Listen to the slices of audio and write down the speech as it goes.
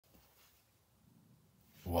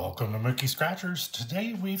Welcome to Mookie Scratchers.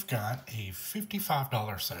 Today we've got a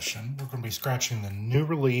 $55 session. We're going to be scratching the new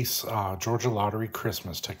release Georgia Lottery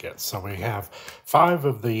Christmas tickets. So we have 5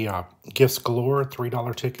 of the Gifts Galore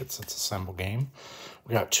 $3 tickets. It's a symbol game.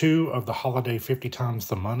 We got 2 of the Holiday 50 times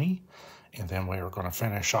the money. And then we are going to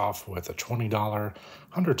finish off with a $20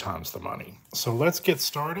 100 times the money. So let's get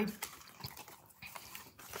started.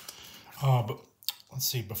 But let's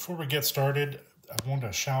see, before we get started, I want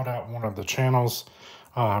to shout out one of the channels.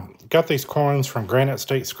 Got these coins from Granite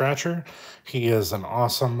State Scratcher. He is an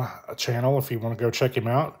awesome channel if you want to go check him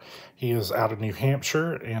out. He is out of New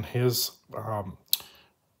Hampshire, and his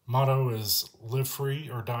motto is live free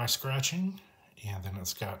or die scratching. And then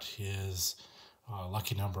it's got his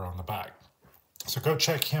lucky number on the back. So go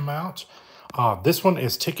check him out. This one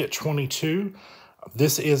is ticket 22.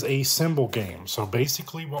 This is a symbol game. So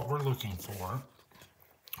basically what we're looking for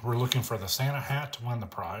the Santa hat to win the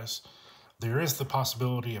prize. There is the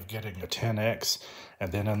possibility of getting a 10x,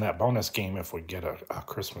 and then in that bonus game, if we get a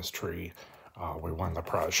Christmas tree, we win the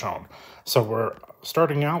prize shown. So we're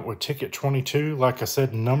starting out with ticket 22. Like I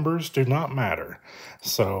said, numbers do not matter.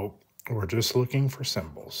 So we're just looking for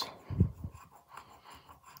symbols.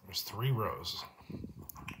 There's 3 rows.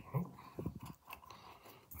 Oh,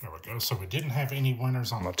 there we go. So we didn't have any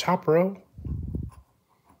winners on the top row.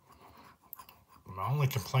 My only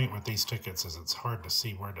complaint with these tickets is it's hard to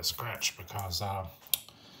see where to scratch because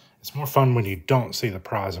it's more fun when you don't see the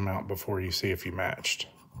prize amount before you see if you matched.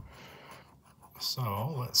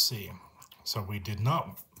 So let's see. So we did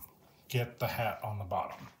not get the hat on the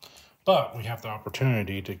bottom, but we have the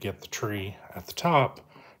opportunity to get the tree at the top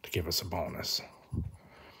to give us a bonus.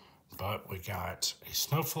 But we got a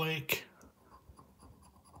snowflake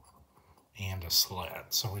and a sled.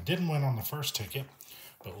 So we didn't win on the first ticket,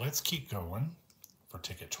 but let's keep going. For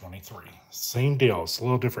ticket 23. Same deal. It's a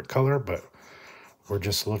little different color, but we're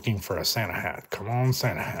just looking for a Santa hat. Come on,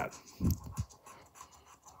 Santa hat.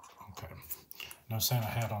 Okay. No Santa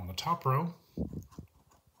hat on the top row.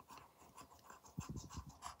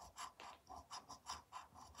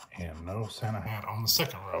 And no Santa hat on the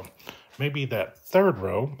second row. Maybe that third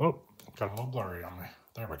row. Oh, got a little blurry on me.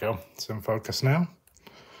 There we go. It's in focus now.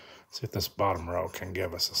 Let's see if this bottom row can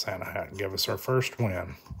give us a Santa hat and give us our first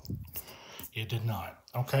win. It did not.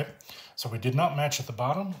 Okay, so we did not match at the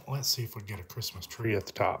bottom. Let's see if we get a Christmas tree at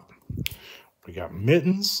the top. We got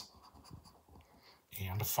mittens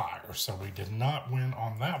and a fire. So we did not win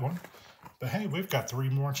on that one. But hey, we've got 3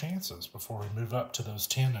 more chances before we move up to those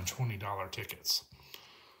 $10 and $20 tickets.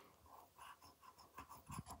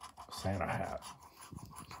 Santa hat.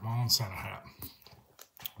 Come on, Santa hat.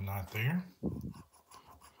 Not there.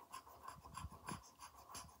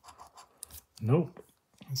 Nope.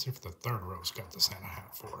 Let's see if the third row's got the Santa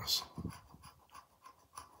hat for us.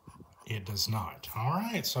 It does not. All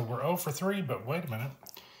right, so we're 0 for 3, but wait a minute.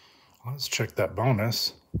 Let's check that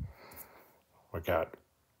bonus. We got,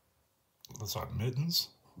 looks like mittens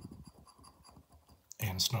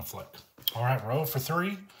and snowflake. All right, we're 0 for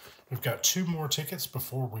 3. We've got 2 more tickets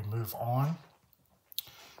before we move on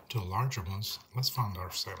to the larger ones. Let's find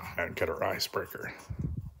our Santa hat and get our icebreaker.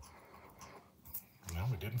 No,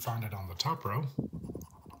 we didn't find it on the top row.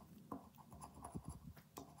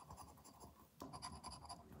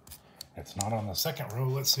 It's not on the second row.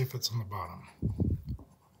 Let's see if it's on the bottom.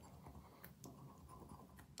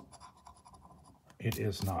 It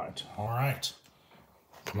is not. All right.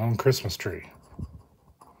 Come on, Christmas tree.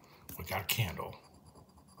 We got a candle.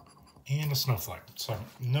 And a snowflake. So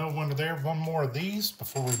no wonder there. 1 more of these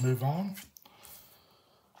before we move on.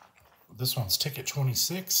 This one's ticket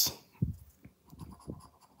 26.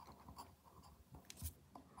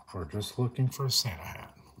 We're just looking for a Santa hat.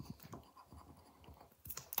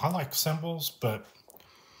 I like symbols, but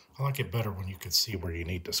I like it better when you can see where you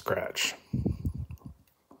need to scratch.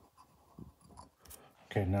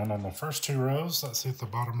 Okay, none on the first 2 rows. Let's see if the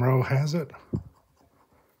bottom row has it.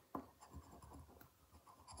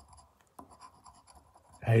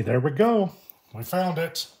 Hey, there we go. We found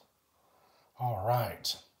it. All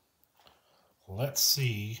right. Let's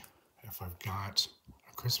see if I've got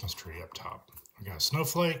a Christmas tree up top. I got a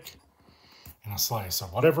snowflake and a sleigh. So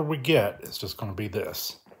whatever we get is just going to be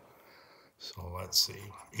this. So let's see.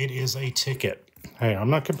 It is a ticket. Hey, I'm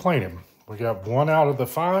not complaining. We got 1 out of the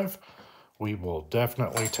 5. We will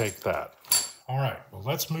definitely take that. All right. Well,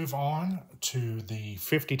 let's move on to the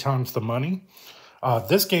 50 times the money.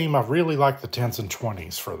 This game, I really like the 10s and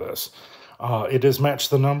 20s for this. It is match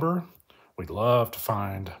the number. We'd love to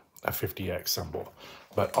find a 50x symbol.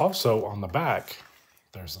 But also on the back,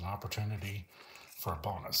 there's an opportunity for a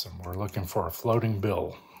bonus. And we're looking for a floating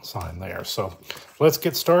bill sign there. So let's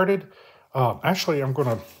get started. Actually, I'm going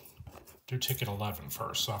to do ticket 11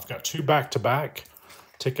 first. So I've got two back-to-back,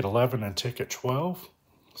 ticket 11 and ticket 12.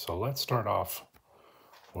 So let's start off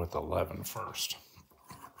with 11 first.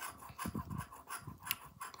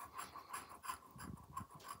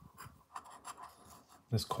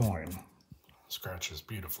 This coin scratches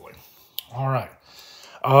beautifully. All right.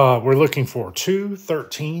 We're looking for 2,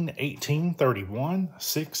 13, 18, 31,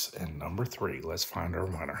 6, and number 3. Let's find our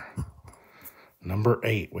winner. Number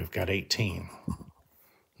 8, we've got 18.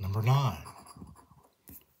 Number 9,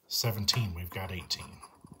 17, we've got 18.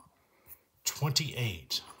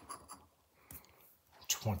 28,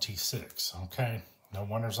 26. Okay, no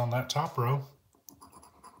winners on that top row.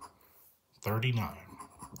 39.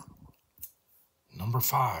 Number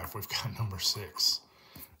 5, we've got number 6.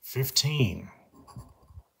 15.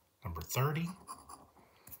 Number 30.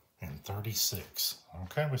 And 36.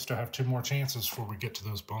 Okay, we still have 2 more chances before we get to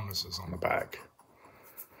those bonuses on the back.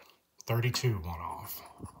 32, one off.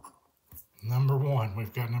 Number 1,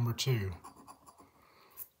 we've got number 2.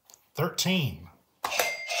 13.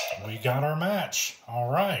 We got our match.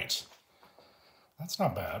 All right. That's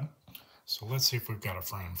not bad. So let's see if we've got a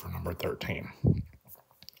friend for number 13.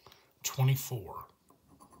 24.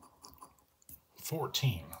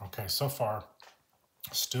 14. Okay, so far,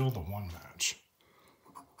 still the one match.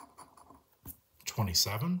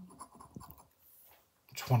 27.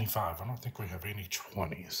 25. I don't think we have any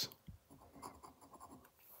 20s.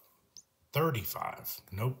 35.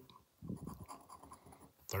 Nope.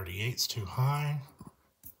 38's too high.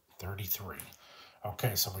 33.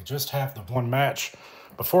 Okay, so we just have the one match.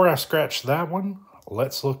 Before I scratch that one,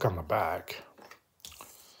 let's look on the back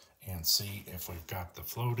and see if we've got the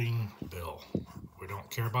floating bill. We don't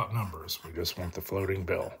care about numbers. We just want the floating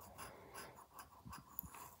bill.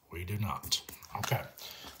 We do not. Okay,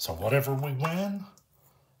 so whatever we win,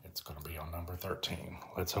 it's going to be on number 13.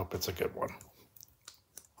 Let's hope it's a good one.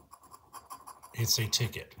 It's a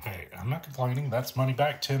ticket. Hey, I'm not complaining. That's money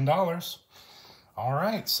back, $10. All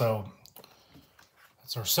right, so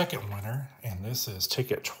that's our second winner, and this is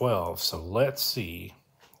ticket 12. So let's see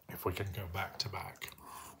if we can go back to back.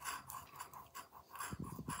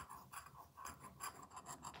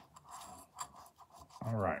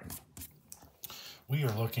 All right. We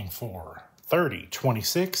are looking for 30,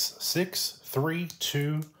 26, 6, 3,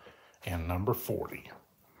 2, and number 40.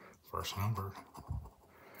 First number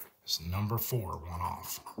is number 4, one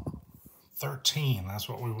off. 13, that's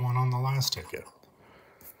what we won on the last ticket.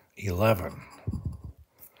 11.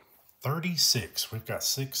 36, we've got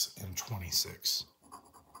 6 and 26.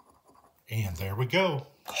 And there we go.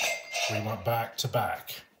 We went back to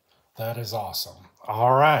back. That is awesome.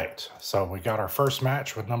 All right, so we got our first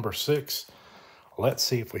match with number 6. Let's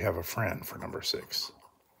see if we have a friend for number 6.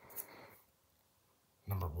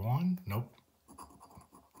 Number 1, nope.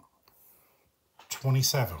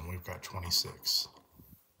 27, we've got 26.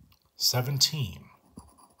 17.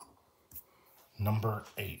 Number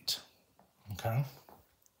 8, okay.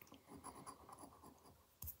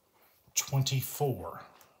 24,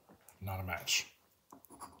 not a match.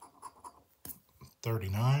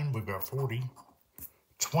 39, we've got 40.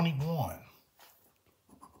 21.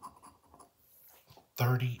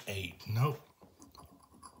 38, nope.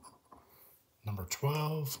 Number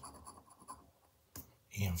 12.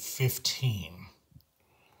 And 15.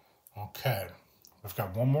 Okay, we've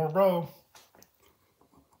got one more row.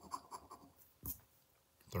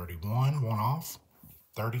 31, one off.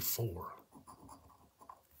 34.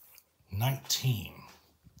 19.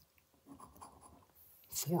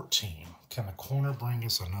 14. Can the corner bring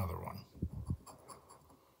us another one?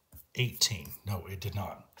 18. No, it did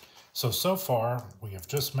not. So far, we have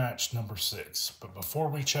just matched number 6. But before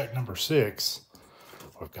we check number 6,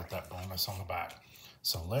 we've got that bonus on the back.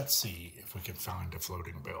 So let's see if we can find a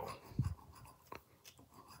floating bill.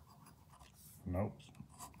 Nope.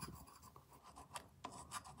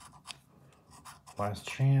 Last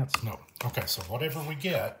chance. No. Okay, so whatever we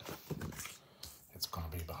get, it's going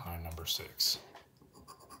to be behind number 6.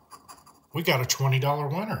 We got a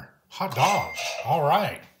 $20 winner. Hot dog. All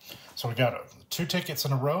right. So we got 2 tickets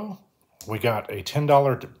in a row. We got a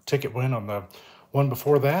 $10 ticket win on the one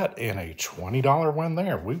before that and a $20 win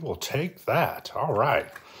there. We will take that. All right.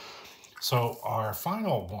 So our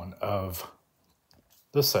final one of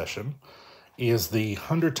the session is the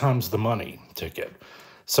 100 times the money ticket.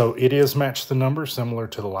 So it is match the number similar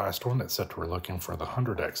to the last one, except we're looking for the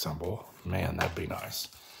 100x symbol. Man, that'd be nice.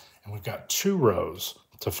 And we've got 2 rows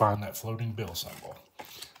to find that floating bill symbol.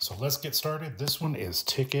 So let's get started. This one is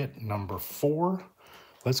ticket number 4.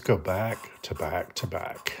 Let's go back to back to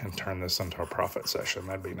back and turn this into a profit session.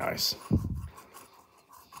 That'd be nice.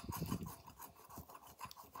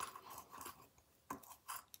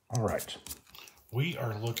 All right. We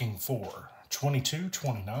are looking for 22,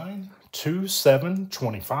 29, 2, 7,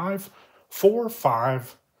 25, 4,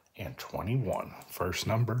 5, and 21. First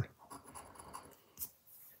number.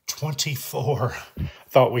 24.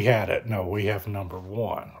 Thought we had it. No, we have number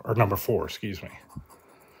 1. Or number 4, excuse me.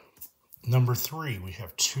 Number 3, we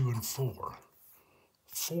have 2 and 4.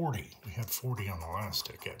 40. We had 40 on the last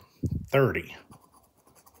ticket. 30.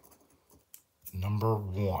 Number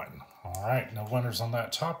 1. All right, no winners on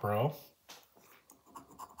that top row.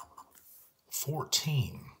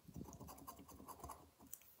 14.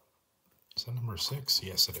 Is that number 6?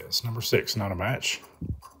 Yes, it is. Number 6, not a match.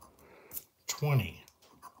 20.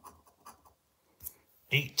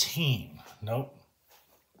 18. Nope.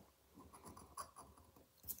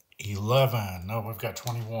 11. No, we've got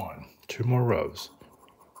 21. 2 more rows.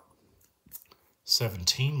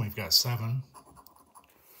 17, we've got 7.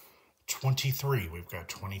 23, we've got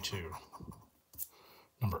 22.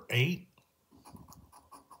 Number 8.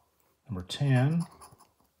 Number 10.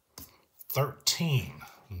 13,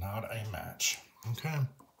 not a match. Okay.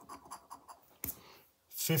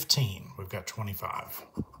 15, we've got 25.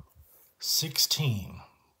 16,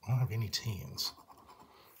 I don't have any teens.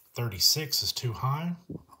 36 is too high.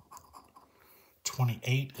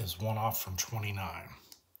 28 is 1 off from 29.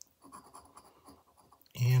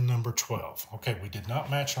 And number 12. Okay, we did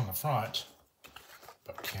not match on the front,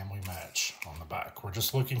 but can we match on the back? We're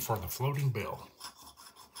just looking for the floating bill.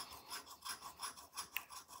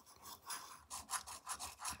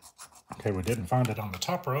 Okay, we didn't find it on the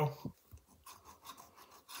top row.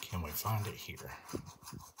 Can we find it here?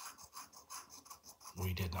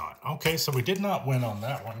 We did not. Okay, so we did not win on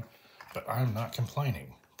that one, but I'm not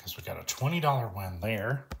complaining because we got a $20 win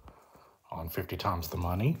there on 50 times the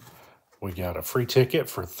money. We got a free ticket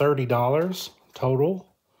for $30 total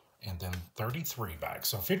and then 33 back.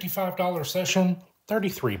 So $55 session,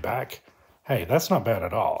 33 back. Hey, that's not bad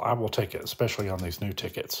at all. I will take it, especially on these new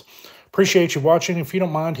tickets. Appreciate you watching. If you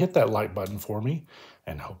don't mind, hit that like button for me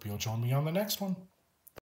and hope you'll join me on the next one.